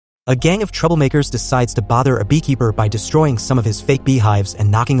A gang of troublemakers decides to bother a beekeeper by destroying some of his fake beehives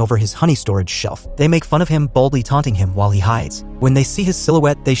and knocking over his honey storage shelf. They make fun of him, boldly taunting him while he hides. When they see his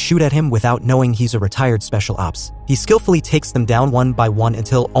silhouette, they shoot at him without knowing he's a retired special ops. He skillfully takes them down one by one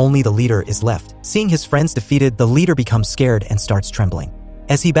until only the leader is left. Seeing his friends defeated, the leader becomes scared and starts trembling.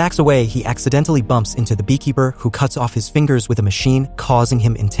 As he backs away, he accidentally bumps into the beekeeper, who cuts off his fingers with a machine, causing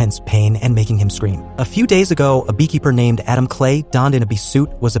him intense pain and making him scream. A few days ago, a beekeeper named Adam Clay, donned in a bee suit,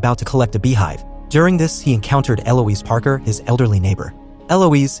 was about to collect a beehive. During this, he encountered Eloise Parker, his elderly neighbor.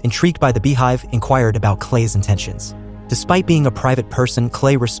 Eloise, intrigued by the beehive, inquired about Clay's intentions. Despite being a private person,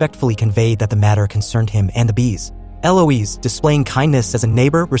 Clay respectfully conveyed that the matter concerned him and the bees. Eloise, displaying kindness as a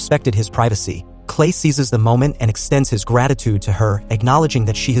neighbor, respected his privacy. Clay seizes the moment and extends his gratitude to her, acknowledging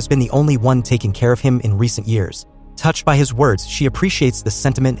that she has been the only one taking care of him in recent years. Touched by his words, she appreciates the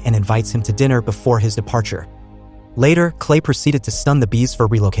sentiment and invites him to dinner before his departure. Later, Clay proceeded to stun the bees for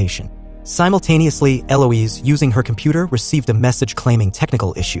relocation. Simultaneously, Eloise, using her computer, received a message claiming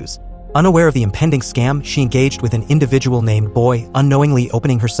technical issues. Unaware of the impending scam, she engaged with an individual named Boy, unknowingly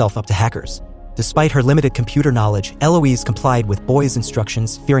opening herself up to hackers. Despite her limited computer knowledge, Eloise complied with Boy's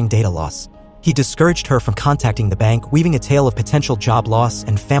instructions, fearing data loss. He discouraged her from contacting the bank, weaving a tale of potential job loss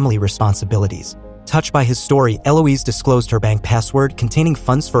and family responsibilities. Touched by his story, Eloise disclosed her bank password, containing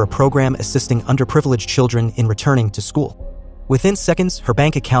funds for a program assisting underprivileged children in returning to school. Within seconds, her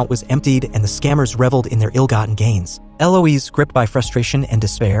bank account was emptied and the scammers reveled in their ill-gotten gains. Eloise, gripped by frustration and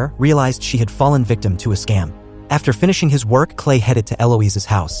despair, realized she had fallen victim to a scam. After finishing his work, Clay headed to Eloise's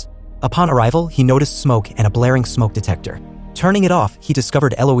house. Upon arrival, he noticed smoke and a blaring smoke detector. Turning it off, he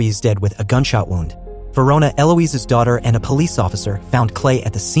discovered Eloise dead with a gunshot wound. Verona, Eloise's daughter and a police officer, found Clay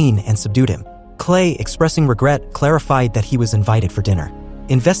at the scene and subdued him. Clay, expressing regret, clarified that he was invited for dinner.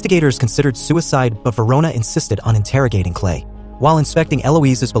 Investigators considered suicide, but Verona insisted on interrogating Clay. While inspecting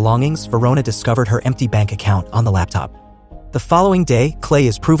Eloise's belongings, Verona discovered her empty bank account on the laptop. The following day, Clay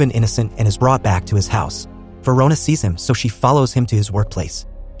is proven innocent and is brought back to his house. Verona sees him, so she follows him to his workplace.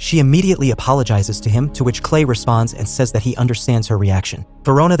 She immediately apologizes to him, to which Clay responds and says that he understands her reaction.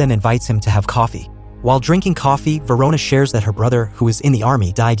 Verona then invites him to have coffee. While drinking coffee, Verona shares that her brother, who is in the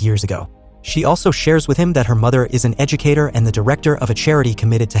army, died years ago. She also shares with him that her mother is an educator and the director of a charity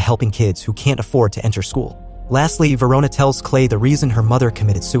committed to helping kids who can't afford to enter school. Lastly, Verona tells Clay the reason her mother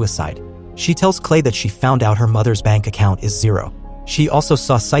committed suicide. She tells Clay that she found out her mother's bank account is zero. She also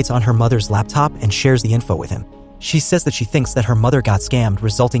saw sites on her mother's laptop and shares the info with him. She says that she thinks that her mother got scammed,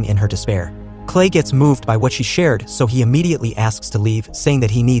 resulting in her despair. Clay gets moved by what she shared, so he immediately asks to leave, saying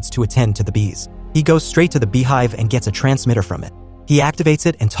that he needs to attend to the bees. He goes straight to the beehive and gets a transmitter from it. He activates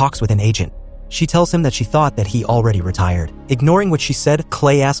it and talks with an agent. She tells him that she thought that he already retired. Ignoring what she said,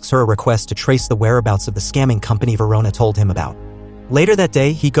 Clay asks her a request to trace the whereabouts of the scamming company Verona told him about. Later that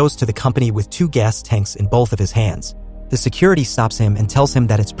day, he goes to the company with 2 gas tanks in both of his hands. The security stops him and tells him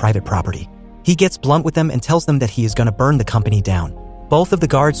that it's private property. He gets blunt with them and tells them that he is going to burn the company down. Both of the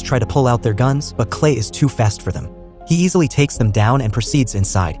guards try to pull out their guns, but Clay is too fast for them. He easily takes them down and proceeds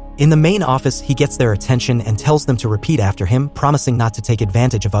inside. In the main office, he gets their attention and tells them to repeat after him, promising not to take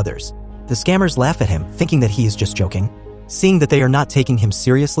advantage of others. The scammers laugh at him, thinking that he is just joking. Seeing that they are not taking him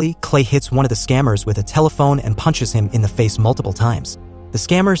seriously, Clay hits one of the scammers with a telephone and punches him in the face multiple times. The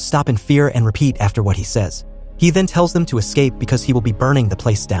scammers stop in fear and repeat after what he says. He then tells them to escape because he will be burning the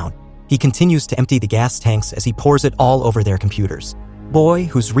place down. He continues to empty the gas tanks as he pours it all over their computers. Boy,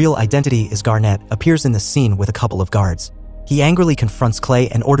 whose real identity is Garnett, appears in the scene with a couple of guards. He angrily confronts Clay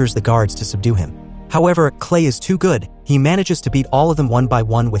and orders the guards to subdue him. However, Clay is too good. He manages to beat all of them one by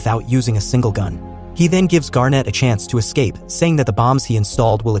one without using a single gun. He then gives Garnett a chance to escape, saying that the bombs he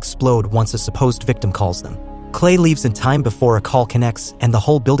installed will explode once a supposed victim calls them. Clay leaves in time before a call connects and the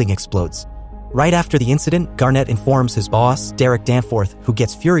whole building explodes. Right after the incident, Garnett informs his boss, Derek Danforth, who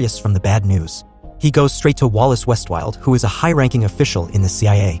gets furious from the bad news. He goes straight to Wallace Westwild, who is a high-ranking official in the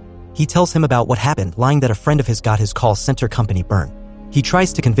CIA. He tells him about what happened, lying that a friend of his got his call center company burned. He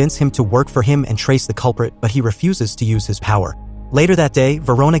tries to convince him to work for him and trace the culprit, but he refuses to use his power. Later that day,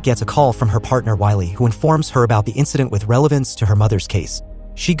 Verona gets a call from her partner Wiley, who informs her about the incident with relevance to her mother's case.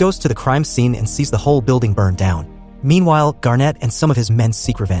 She goes to the crime scene and sees the whole building burned down. Meanwhile, Garnett and some of his men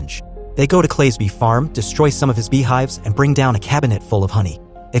seek revenge. They go to Clay's bee farm, destroy some of his beehives, and bring down a cabinet full of honey.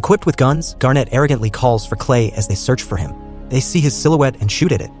 Equipped with guns, Garnett arrogantly calls for Clay as they search for him. They see his silhouette and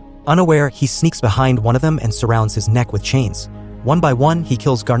shoot at it. Unaware, he sneaks behind one of them and surrounds his neck with chains. One by one, he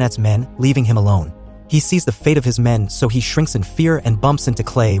kills Garnett's men, leaving him alone. He sees the fate of his men, so he shrinks in fear and bumps into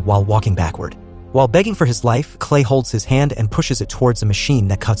Clay while walking backward. While begging for his life, Clay holds his hand and pushes it towards a machine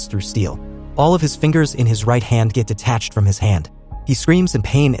that cuts through steel. All of his fingers in his right hand get detached from his hand. He screams in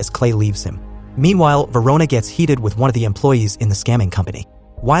pain as Clay leaves him. Meanwhile, Verona gets heated with one of the employees in the scamming company.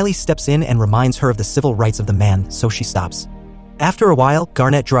 Wiley steps in and reminds her of the civil rights of the man, so she stops. After a while,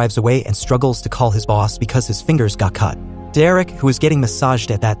 Garnett drives away and struggles to call his boss because his fingers got cut. Derek, who is getting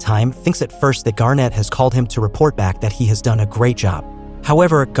massaged at that time, thinks at first that Garnett has called him to report back that he has done a great job.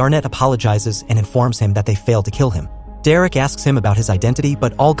 However, Garnett apologizes and informs him that they failed to kill him. Derek asks him about his identity,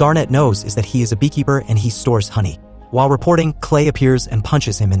 but all Garnett knows is that he is a beekeeper and he stores honey. While reporting, Clay appears and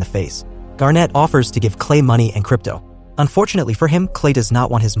punches him in the face. Garnett offers to give Clay money and crypto. Unfortunately for him, Clay does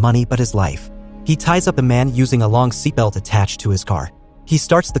not want his money but his life. He ties up the man using a long seatbelt attached to his car. He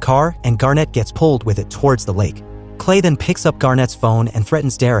starts the car, and Garnett gets pulled with it towards the lake. Clay then picks up Garnett's phone and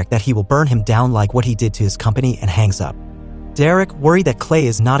threatens Derek that he will burn him down like what he did to his company and hangs up. Derek, worried that Clay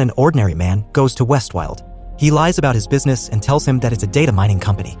is not an ordinary man, goes to Westwild. He lies about his business and tells him that it's a data mining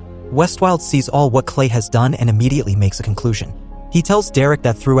company. Westwild sees all what Clay has done and immediately makes a conclusion. He tells Derek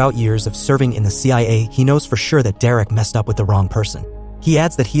that throughout years of serving in the CIA, he knows for sure that Derek messed up with the wrong person. He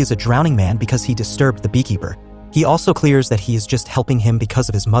adds that he is a drowning man because he disturbed the beekeeper. He also clears that he is just helping him because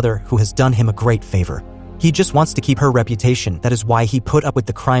of his mother, who has done him a great favor. He just wants to keep her reputation, that is why he put up with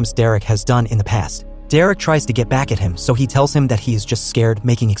the crimes Derek has done in the past. Derek tries to get back at him, so he tells him that he is just scared,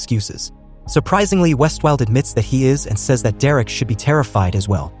 making excuses. Surprisingly, Westwild admits that he is and says that Derek should be terrified as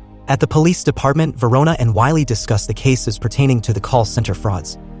well. At the police department, Verona and Wiley discuss the cases pertaining to the call center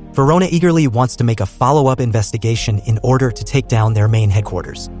frauds. Verona eagerly wants to make a follow-up investigation in order to take down their main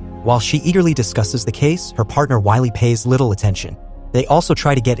headquarters. While she eagerly discusses the case, her partner Wiley pays little attention. They also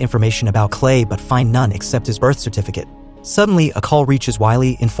try to get information about Clay but find none except his birth certificate. Suddenly, a call reaches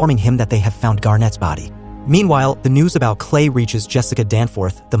Wiley informing him that they have found Garnett's body. Meanwhile, the news about Clay reaches Jessica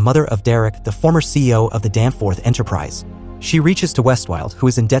Danforth, the mother of Derek, the former CEO of the Danforth Enterprise. She reaches to Westwild, who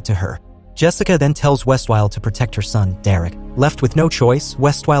is in debt to her. Jessica then tells Westwild to protect her son, Derek. Left with no choice,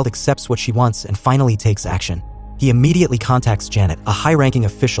 Westwild accepts what she wants and finally takes action. He immediately contacts Janet, a high-ranking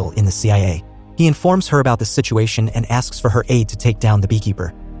official in the CIA. He informs her about the situation and asks for her aid to take down the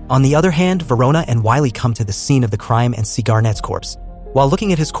beekeeper. On the other hand, Verona and Wiley come to the scene of the crime and see Garnett's corpse. While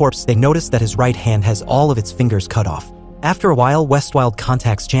looking at his corpse, they notice that his right hand has all of its fingers cut off. After a while, Westwild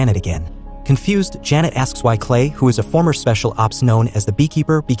contacts Janet again. Confused, Janet asks why Clay, who is a former special ops known as the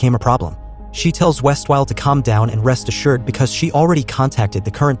Beekeeper, became a problem. She tells Westwild to calm down and rest assured because she already contacted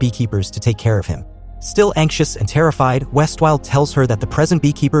the current Beekeepers to take care of him. Still anxious and terrified, Westwild tells her that the present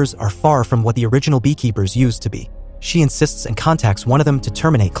Beekeepers are far from what the original Beekeepers used to be. She insists and contacts one of them to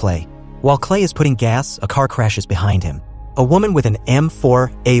terminate Clay. While Clay is putting gas, a car crashes behind him. A woman with an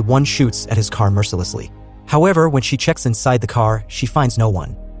M4A1 shoots at his car mercilessly. However, when she checks inside the car, she finds no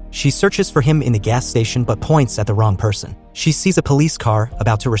one. She searches for him in the gas station but points at the wrong person. She sees a police car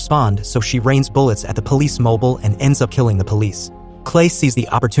about to respond, so she rains bullets at the police mobile and ends up killing the police. Clay sees the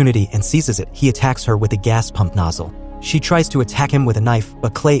opportunity and seizes it. He attacks her with a gas pump nozzle. She tries to attack him with a knife,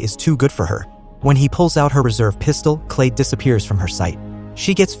 but Clay is too good for her. When he pulls out her reserve pistol, Clay disappears from her sight.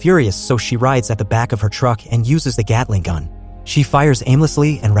 She gets furious, so she rides at the back of her truck and uses the Gatling gun. She fires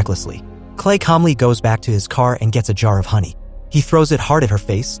aimlessly and recklessly. Clay calmly goes back to his car and gets a jar of honey. He throws it hard at her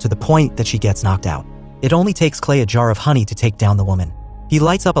face to the point that she gets knocked out. It only takes Clay a jar of honey to take down the woman. He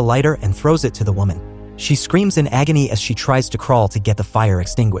lights up a lighter and throws it to the woman. She screams in agony as she tries to crawl to get the fire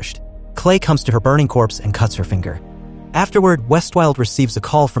extinguished. Clay comes to her burning corpse and cuts her finger. Afterward, Westwild receives a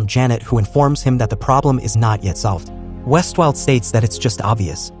call from Janet, who informs him that the problem is not yet solved. Westwild states that it's just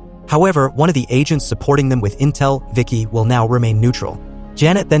obvious. However, one of the agents supporting them with intel, Vicky, will now remain neutral.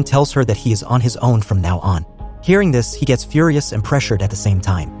 Janet then tells her that he is on his own from now on. Hearing this, he gets furious and pressured at the same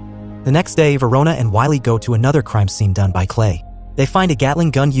time. The next day, Verona and Wiley go to another crime scene done by Clay. They find a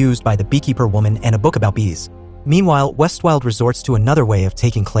Gatling gun used by the Beekeeper woman and a book about bees. Meanwhile, Westwild resorts to another way of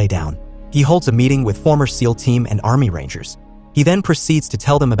taking Clay down. He holds a meeting with former SEAL team and Army Rangers. He then proceeds to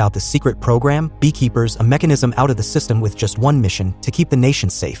tell them about the secret program, Beekeepers, a mechanism out of the system with just one mission: to keep the nation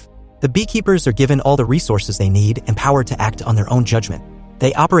safe. The Beekeepers are given all the resources they need and power to act on their own judgment.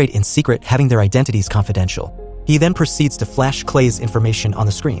 They operate in secret, having their identities confidential. He then proceeds to flash Clay's information on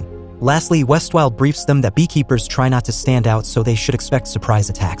the screen. Lastly, Westwild briefs them that Beekeepers try not to stand out, so they should expect surprise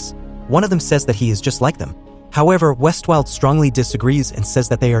attacks. One of them says that he is just like them. However, Westwild strongly disagrees and says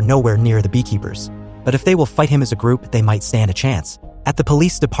that they are nowhere near the Beekeepers. But if they will fight him as a group, they might stand a chance. At the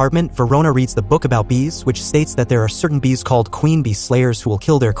police department, Verona reads the book about bees, which states that there are certain bees called queen bee slayers who will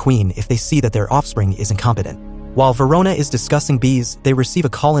kill their queen if they see that their offspring is incompetent. While Verona is discussing bees, they receive a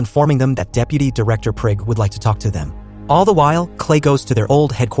call informing them that Deputy Director Prigg would like to talk to them. All the while, Clay goes to their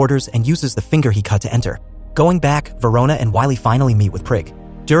old headquarters and uses the finger he cut to enter. Going back, Verona and Wiley finally meet with Prigg.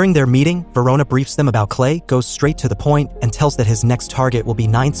 During their meeting, Verona briefs them about Clay, goes straight to the point, and tells that his next target will be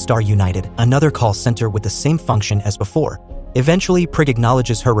 9th Star United, another call center with the same function as before. Eventually, Prig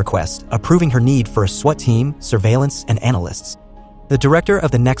acknowledges her request, approving her need for a SWAT team, surveillance, and analysts. The director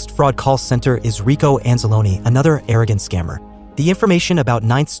of the next fraud call center is Rico Anzalone, another arrogant scammer. The information about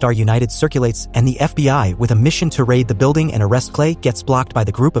 9th Star United circulates, and the FBI, with a mission to raid the building and arrest Clay, gets blocked by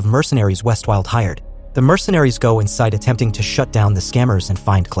the group of mercenaries Westwild hired. The mercenaries go inside attempting to shut down the scammers and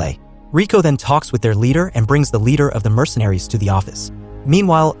find Clay. Rico then talks with their leader and brings the leader of the mercenaries to the office.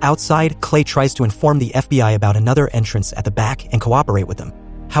 Meanwhile, outside, Clay tries to inform the FBI about another entrance at the back and cooperate with them.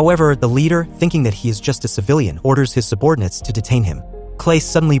 However, the leader, thinking that he is just a civilian, orders his subordinates to detain him. Clay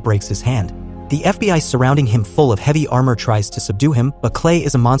suddenly breaks his hand. The FBI surrounding him full of heavy armor tries to subdue him, but Clay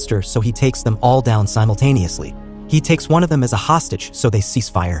is a monster, so he takes them all down simultaneously. He takes one of them as a hostage, so they cease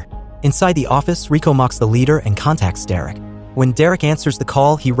fire. Inside the office, Rico mocks the leader and contacts Derek. When Derek answers the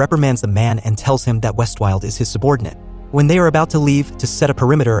call, he reprimands the man and tells him that Westwild is his subordinate. When they are about to leave to set a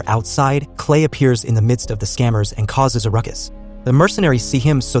perimeter outside, Clay appears in the midst of the scammers and causes a ruckus. The mercenaries see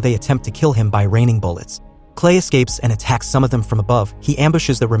him, so they attempt to kill him by raining bullets. Clay escapes and attacks some of them from above. He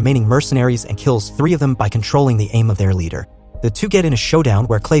ambushes the remaining mercenaries and kills 3 of them by controlling the aim of their leader. The two get in a showdown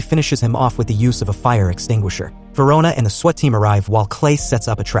where Clay finishes him off with the use of a fire extinguisher. Verona and the SWAT team arrive while Clay sets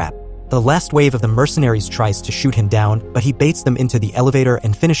up a trap. The last wave of the mercenaries tries to shoot him down, but he baits them into the elevator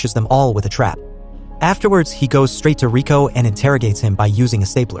and finishes them all with a trap. Afterwards, he goes straight to Rico and interrogates him by using a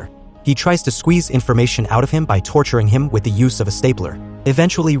stapler. He tries to squeeze information out of him by torturing him with the use of a stapler.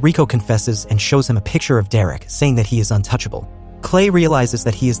 Eventually, Rico confesses and shows him a picture of Derek, saying that he is untouchable. Clay realizes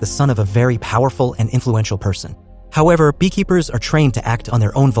that he is the son of a very powerful and influential person. However, Beekeepers are trained to act on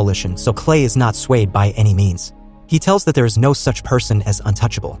their own volition, so Clay is not swayed by any means. He tells that there is no such person as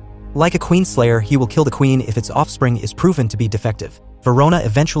untouchable. Like a queen slayer, he will kill the queen if its offspring is proven to be defective. Verona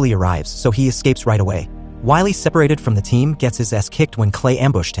eventually arrives, so he escapes right away. Wiley, separated from the team, gets his ass kicked when Clay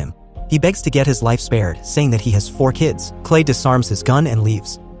ambushed him. He begs to get his life spared, saying that he has 4 kids. Clay disarms his gun and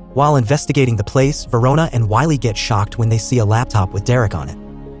leaves. While investigating the place, Verona and Wiley get shocked when they see a laptop with Derek on it.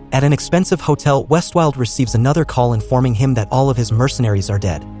 At an expensive hotel, Westwild receives another call informing him that all of his mercenaries are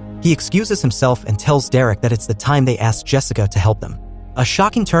dead. He excuses himself and tells Derek that it's the time they asked Jessica to help them. A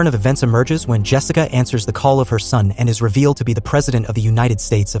shocking turn of events emerges when Jessica answers the call of her son and is revealed to be the President of the United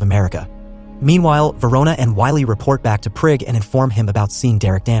States of America. Meanwhile, Verona and Wiley report back to Prig and inform him about seeing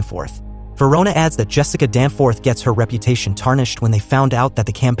Derek Danforth. Verona adds that Jessica Danforth gets her reputation tarnished when they found out that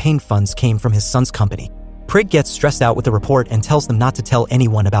the campaign funds came from his son's company. Prig gets stressed out with the report and tells them not to tell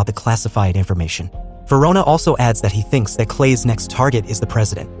anyone about the classified information. Verona also adds that he thinks that Clay's next target is the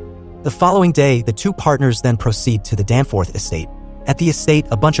president. The following day, the two partners then proceed to the Danforth estate. At the estate,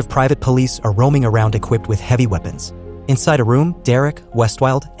 a bunch of private police are roaming around equipped with heavy weapons. Inside a room, Derek,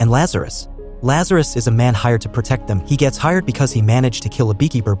 Westwild, and Lazarus. Lazarus is a man hired to protect them. He gets hired because he managed to kill a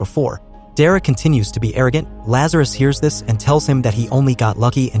beekeeper before. Derek continues to be arrogant. Lazarus hears this and tells him that he only got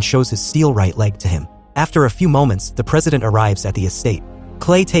lucky and shows his steel right leg to him. After a few moments, the president arrives at the estate.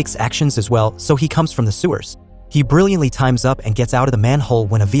 Clay takes actions as well, so he comes from the sewers. He brilliantly times up and gets out of the manhole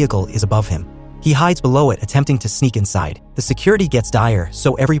when a vehicle is above him. He hides below it, attempting to sneak inside. The security gets dire,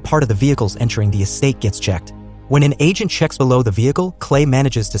 so every part of the vehicles entering the estate gets checked. When an agent checks below the vehicle, Clay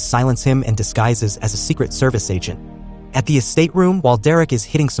manages to silence him and disguises as a Secret Service agent. At the estate room, while Derek is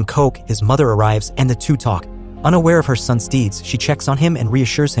hitting some coke, his mother arrives and the two talk. Unaware of her son's deeds, she checks on him and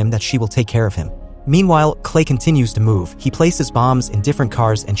reassures him that she will take care of him. Meanwhile, Clay continues to move. He places bombs in different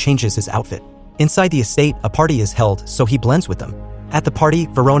cars and changes his outfit. Inside the estate, a party is held, so he blends with them. At the party,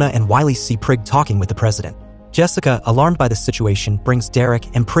 Verona and Wiley see Prig talking with the president. Jessica, alarmed by the situation, brings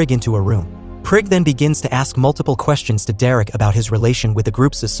Derek and Prig into a room. Prig then begins to ask multiple questions to Derek about his relation with the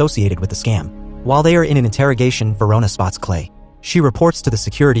groups associated with the scam. While they are in an interrogation, Verona spots Clay. She reports to the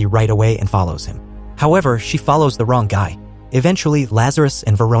security right away and follows him. However, she follows the wrong guy. Eventually, Lazarus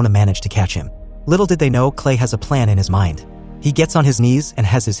and Verona manage to catch him. Little did they know, Clay has a plan in his mind. He gets on his knees and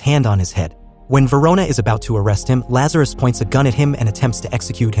has his hand on his head. When Verona is about to arrest him, Lazarus points a gun at him and attempts to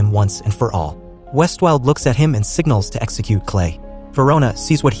execute him once and for all. Westwild looks at him and signals to execute Clay. Verona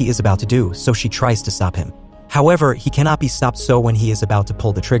sees what he is about to do, so she tries to stop him. However, he cannot be stopped, so when he is about to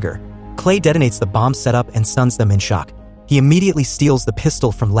pull the trigger, Clay detonates the bomb setup and stuns them in shock. He immediately steals the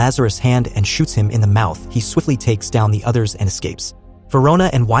pistol from Lazarus' hand and shoots him in the mouth. He swiftly takes down the others and escapes. Verona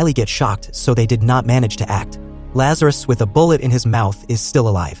and Wiley get shocked, so they did not manage to act. Lazarus, with a bullet in his mouth, is still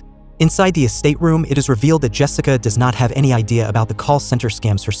alive. Inside the estate room, it is revealed that Jessica does not have any idea about the call center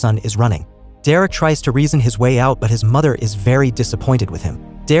scams her son is running. Derek tries to reason his way out, but his mother is very disappointed with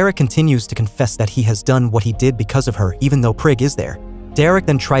him. Derek continues to confess that he has done what he did because of her, even though Prig is there. Derek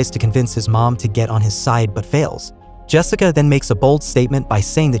then tries to convince his mom to get on his side but fails. Jessica then makes a bold statement by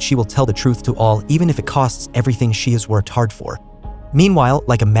saying that she will tell the truth to all even if it costs everything she has worked hard for. Meanwhile,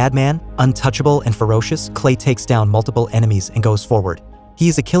 like a madman, untouchable and ferocious, Clay takes down multiple enemies and goes forward. He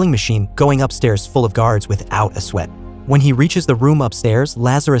is a killing machine, going upstairs full of guards without a sweat. When he reaches the room upstairs,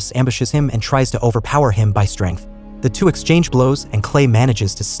 Lazarus ambushes him and tries to overpower him by strength. The two exchange blows and Clay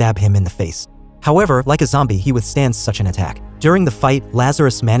manages to stab him in the face. However, like a zombie, he withstands such an attack. During the fight,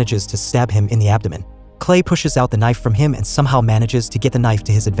 Lazarus manages to stab him in the abdomen. Clay pushes out the knife from him and somehow manages to get the knife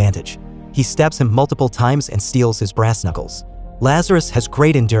to his advantage. He stabs him multiple times and steals his brass knuckles. Lazarus has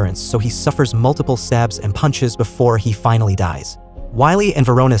great endurance, so he suffers multiple stabs and punches before he finally dies. Wiley and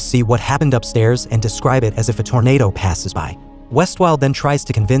Verona see what happened upstairs and describe it as if a tornado passes by. Westwild then tries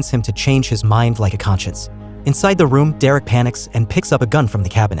to convince him to change his mind like a conscience. Inside the room, Derek panics and picks up a gun from the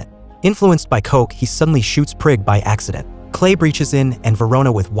cabinet. Influenced by coke, he suddenly shoots Prig by accident. Clay breaches in and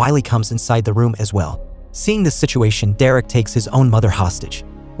Verona with Wiley comes inside the room as well. Seeing this situation, Derek takes his own mother hostage.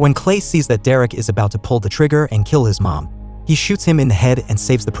 When Clay sees that Derek is about to pull the trigger and kill his mom, he shoots him in the head and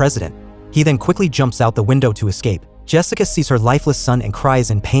saves the president. He then quickly jumps out the window to escape. Jessica sees her lifeless son and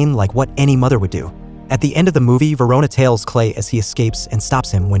cries in pain like what any mother would do. At the end of the movie, Verona tails Clay as he escapes and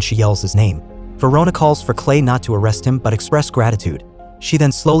stops him when she yells his name. Verona calls for Clay not to arrest him but express gratitude. She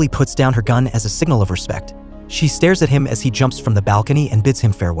then slowly puts down her gun as a signal of respect. She stares at him as he jumps from the balcony and bids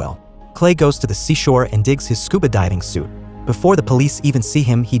him farewell. Clay goes to the seashore and digs his scuba diving suit. Before the police even see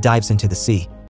him, he dives into the sea.